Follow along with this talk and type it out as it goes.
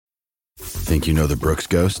Think you know the Brooks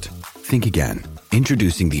Ghost? Think again.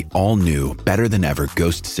 Introducing the all-new, better-than-ever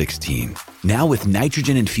Ghost 16. Now with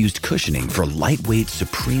nitrogen-infused cushioning for lightweight,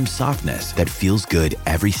 supreme softness that feels good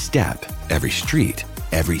every step, every street,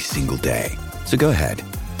 every single day. So go ahead,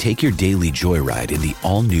 take your daily joyride in the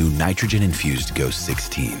all-new nitrogen-infused Ghost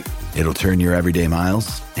 16. It'll turn your everyday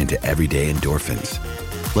miles into everyday endorphins.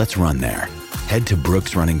 Let's run there. Head to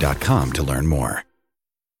brooksrunning.com to learn more.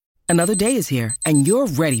 Another day is here, and you're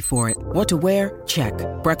ready for it. What to wear? Check.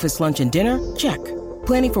 Breakfast, lunch, and dinner? Check.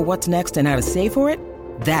 Planning for what's next and how to save for it?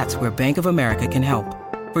 That's where Bank of America can help.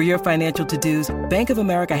 For your financial to-dos, Bank of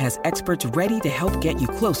America has experts ready to help get you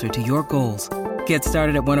closer to your goals. Get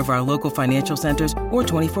started at one of our local financial centers or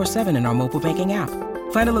 24/7 in our mobile banking app.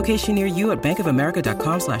 Find a location near you at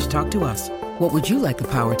bankofamerica.com/talktous. What would you like the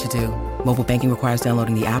power to do? Mobile banking requires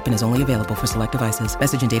downloading the app and is only available for select devices.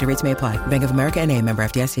 Message and data rates may apply. Bank of America N.A., member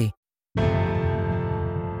FDIC.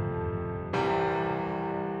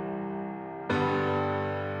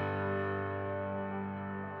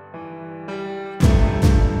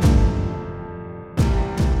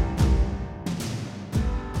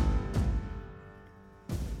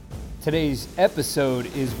 Today's episode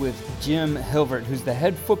is with Jim Hilvert, who's the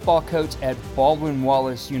head football coach at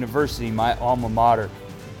Baldwin-Wallace University, my alma mater.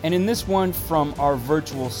 And in this one from our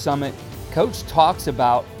virtual summit, Coach talks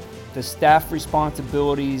about the staff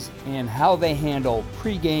responsibilities and how they handle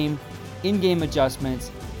pregame, in-game adjustments,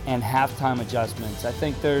 and halftime adjustments. I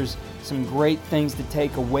think there's some great things to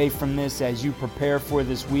take away from this as you prepare for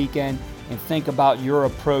this weekend and think about your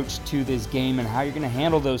approach to this game and how you're going to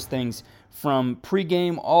handle those things from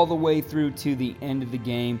pregame all the way through to the end of the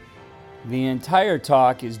game. The entire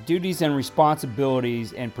talk is duties and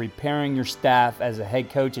responsibilities and preparing your staff as a head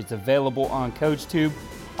coach. It's available on CoachTube.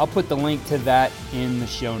 I'll put the link to that in the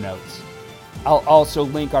show notes. I'll also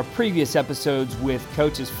link our previous episodes with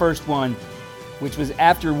Coach's first one, which was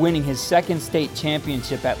after winning his second state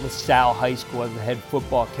championship at LaSalle High School as the head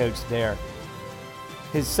football coach there.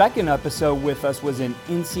 His second episode with us was an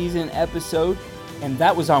in-season episode, and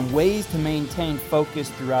that was on ways to maintain focus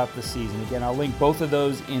throughout the season. Again, I'll link both of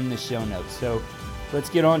those in the show notes. So let's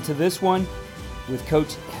get on to this one with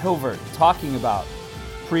Coach Hilvert talking about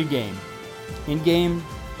pregame, in-game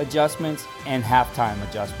adjustments, and halftime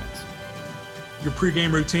adjustments. Your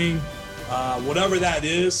pregame routine, whatever that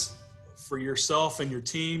is for yourself and your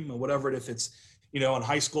team, or whatever, if it's, in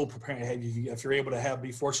high school, preparing, if you're able to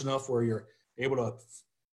be fortunate enough where you're able to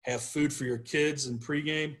have food for your kids in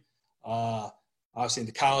pregame. Obviously, at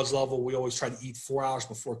the college level, we always try to eat 4 hours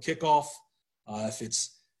before kickoff. If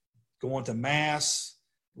it's going to mass,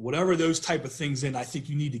 whatever those type of things I think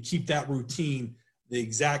you need to keep that routine the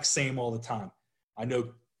exact same all the time. I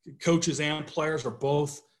know coaches and players are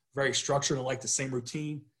both very structured and like the same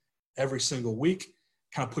routine every single week.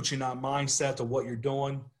 Kind of puts you in that mindset of what you're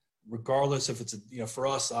doing, regardless if it's, for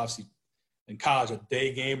us, obviously, in college, a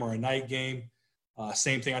day game or a night game.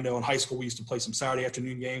 Same thing, I know in high school we used to play some Saturday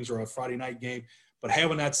afternoon games or a Friday night game, but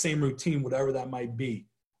having that same routine, whatever that might be,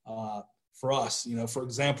 for us, for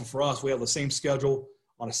example, for us, we have the same schedule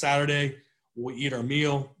on a Saturday. We'll eat our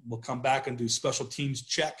meal. We'll come back and do special teams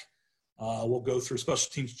check. We'll go through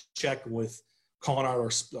special teams check with calling out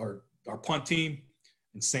our punt team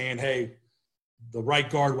and saying, hey, the right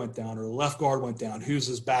guard went down or the left guard went down. Who's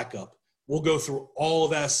his backup? We'll go through all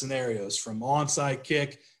of that scenarios from onside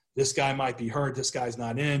kick. This guy might be hurt. This guy's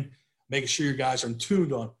not in. Making sure your guys are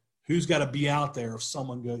tuned on who's got to be out there if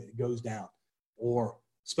someone goes down. Or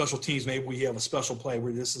special teams, maybe we have a special play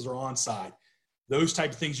where this is our onside. Those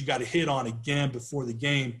type of things you got to hit on again before the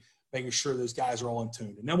game, making sure those guys are all in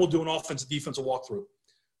tune. And then we'll do an offensive defensive walkthrough.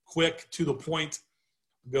 Quick, to the point,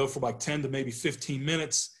 go for like 10 to maybe 15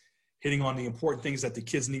 minutes, hitting on the important things that the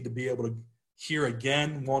kids need to be able to hear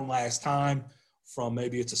again one last time from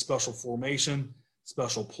maybe it's a special formation,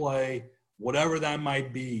 special play, whatever that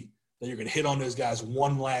might be, that you're going to hit on those guys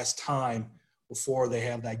one last time before they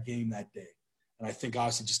have that game that day. And I think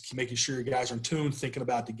obviously just making sure your guys are in tune, thinking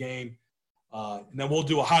about the game. And then we'll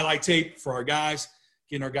do a highlight tape for our guys,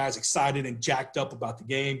 getting our guys excited and jacked up about the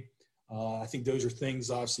game. I think those are things,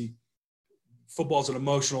 obviously, football's an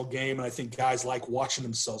emotional game, and I think guys like watching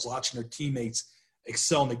themselves, watching their teammates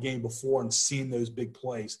excel in the game before and seeing those big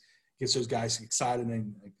plays. Gets those guys excited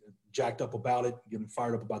and jacked up about it, get them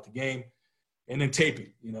fired up about the game. And then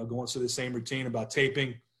taping, going through the same routine about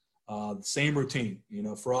taping, the same routine.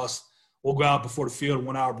 For us, we'll go out before the field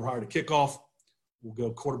 1 hour prior to kickoff. We'll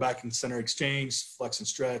go quarterback and center exchange, flex and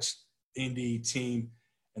stretch, indie, team.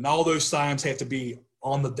 And all those signs have to be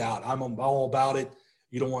on the dot. I'm all about it.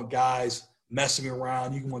 You don't want guys messing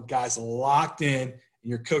around. You want guys locked in and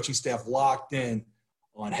your coaching staff locked in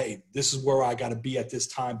on, hey, this is where I got to be at this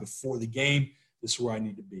time before the game. This is where I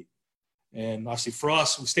need to be. And obviously for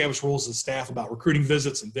us, we establish rules as a staff about recruiting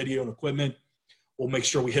visits and video and equipment. We'll make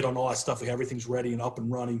sure we hit on all that stuff. Everything's ready and up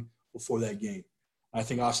and running before that game. I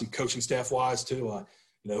think obviously coaching staff-wise too,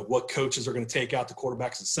 what coaches are going to take out the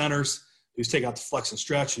quarterbacks and centers, who's taking out the flex and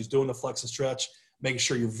stretch, who's doing the flex and stretch, making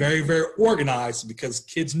sure you're very, very organized, because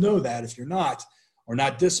kids know that if you're not or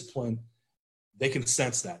not disciplined, they can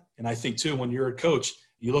sense that. And I think too, when you're a coach,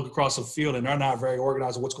 you look across the field and they're not very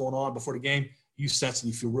organized on what's going on before the game, you sense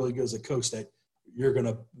and you feel really good as a coach that you're going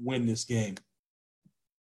to win this game.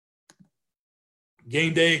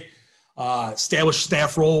 Game day, establish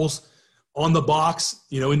staff roles on the box,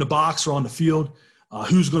 in the box or on the field.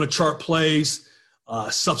 Who's going to chart plays,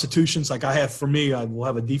 substitutions. Like I have for me, I will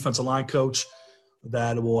have a defensive line coach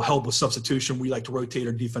that will help with substitution. We like to rotate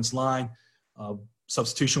our defense line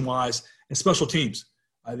substitution-wise. And special teams.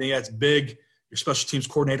 I think that's big. Your special teams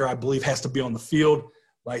coordinator, I believe, has to be on the field.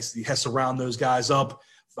 Right? He has to round those guys up.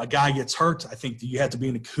 If a guy gets hurt, I think that you have to be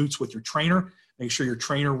in cahoots with your trainer. Make sure your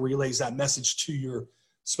trainer relays that message to your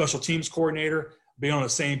special teams coordinator. Be on the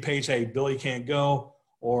same page. Hey, Billy can't go.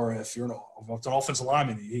 Or if it's an offensive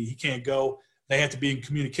lineman, he can't go. They have to be in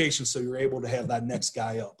communication so you're able to have that next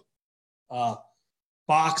guy up.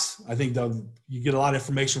 Box, I think you get a lot of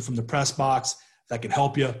information from the press box that can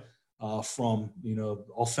help you from,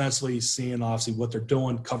 offensively, seeing obviously what they're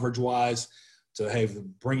doing coverage-wise, to hey,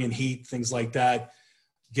 bring in heat, things like that,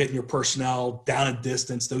 getting your personnel down a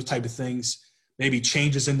distance, those type of things. Maybe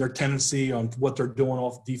changes in their tendency on what they're doing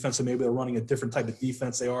off defense, and maybe they're running a different type of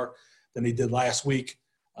defense than they did last week.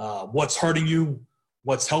 What's hurting you,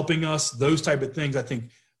 what's helping us, those type of things. I think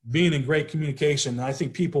being in great communication, and I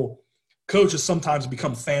think coaches sometimes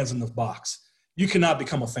become fans in the box. You cannot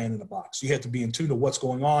become a fan in the box. You have to be in tune to what's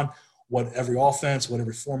going on, what every offense, what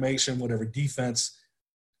every formation, what every defense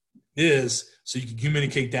is, so you can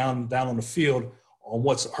communicate down on the field on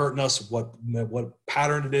what's hurting us, what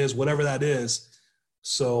pattern it is, whatever that is,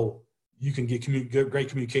 so you can get great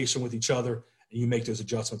communication with each other and you make those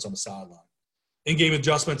adjustments on the sideline. In-game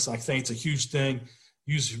adjustments, I think it's a huge thing.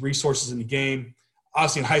 Use resources in the game.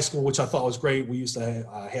 Obviously in high school, which I thought was great, we used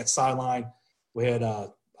to had sideline. We had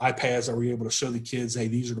iPads that we were able to show the kids, hey,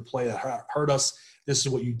 these are the play that hurt us. This is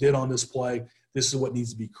what you did on this play. This is what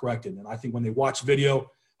needs to be corrected. And I think when they watch video,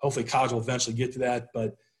 hopefully college will eventually get to that,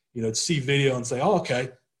 but to see video and say, oh, okay,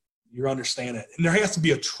 you're understanding it. And there has to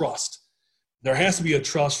be a trust. There has to be a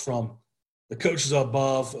trust from the coaches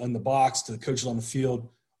above in the box to the coaches on the field.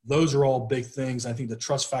 Those are all big things. I think the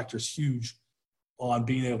trust factor is huge on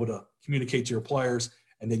being able to communicate to your players,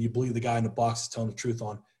 and then you believe the guy in the box is telling the truth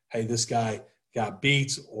on, hey, this guy got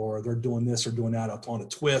beat, or they're doing this or doing that on a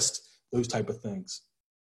twist, those type of things.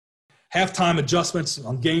 Halftime adjustments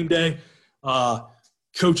on game day.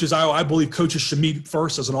 Coaches, I believe coaches should meet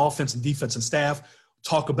first as an offense and defense and staff,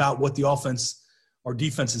 talk about what the offense or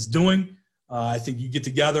defense is doing. I think you get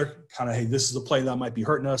together, kind of, hey, this is a play that might be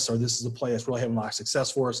hurting us, or this is a play that's really having a lot of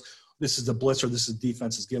success for us. This is the blitz, or this is the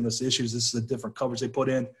defense that's giving us issues. This is a different coverage they put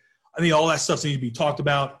in. I think all that stuff needs to be talked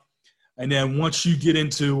about. And then once you get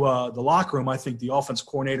into the locker room, I think the offensive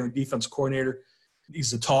coordinator and defense coordinator needs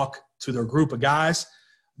to talk to their group of guys.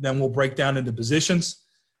 Then we'll break down into positions.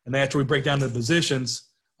 And after we break down the positions,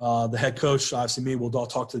 the head coach, obviously me, we'll all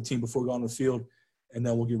talk to the team before we go on the field, and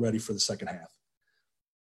then we'll get ready for the second half.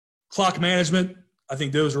 Clock management, I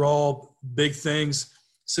think those are all big things,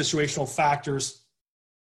 situational factors.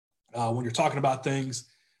 When you're talking about things,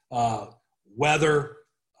 weather,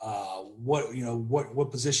 what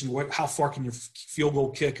position, how far can your field goal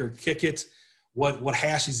kicker kick it, what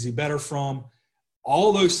hash is he better from?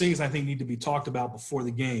 All those things I think need to be talked about before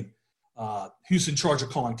the game. Who's in charge of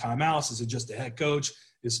calling timeouts? Is it just the head coach?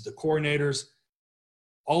 Is it the coordinators?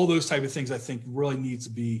 All those type of things I think really needs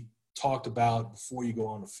to be talked about before you go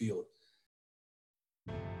on the field.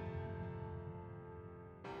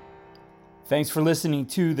 Thanks for listening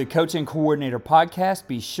to the Coach and Coordinator podcast.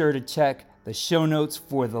 Be sure to check the show notes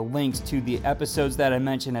for the links to the episodes that I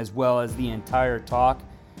mentioned, as well as the entire talk,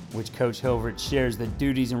 which Coach Hilvert shares the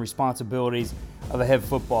duties and responsibilities of a head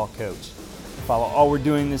football coach. Follow all we're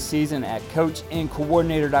doing this season at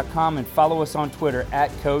coachandcoordinator.com, and follow us on Twitter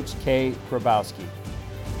at Coach K. Grabowski.